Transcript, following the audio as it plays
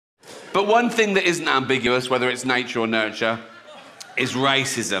But one thing that isn't ambiguous, whether it's nature or nurture, is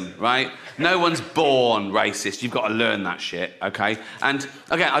racism, right? No one's born racist. You've got to learn that shit, okay? And,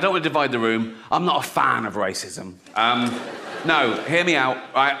 again, I don't want to divide the room. I'm not a fan of racism. No, hear me out.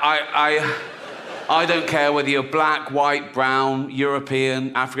 I don't care whether you're black, white, brown,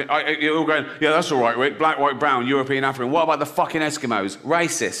 European, African. You're all going, yeah, that's all right, Rick. Black, white, brown, European, African. What about the fucking Eskimos?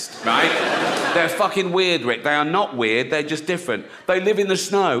 Racist, right? They're fucking weird, Rick. They are not weird. They're just different. They live in the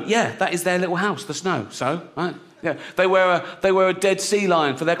snow. Yeah, that is their little house, the snow. So, right? Yeah. They wear a dead sea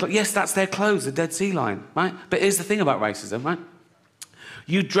lion for their clothes. Yes, that's their clothes, a dead sea lion, right? But here's the thing about racism, right?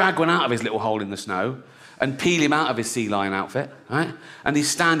 You drag one out of his little hole in the snow and peel him out of his sea lion outfit, right? And he's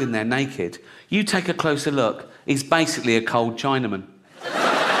standing there naked. You take a closer look, he's basically a cold Chinaman.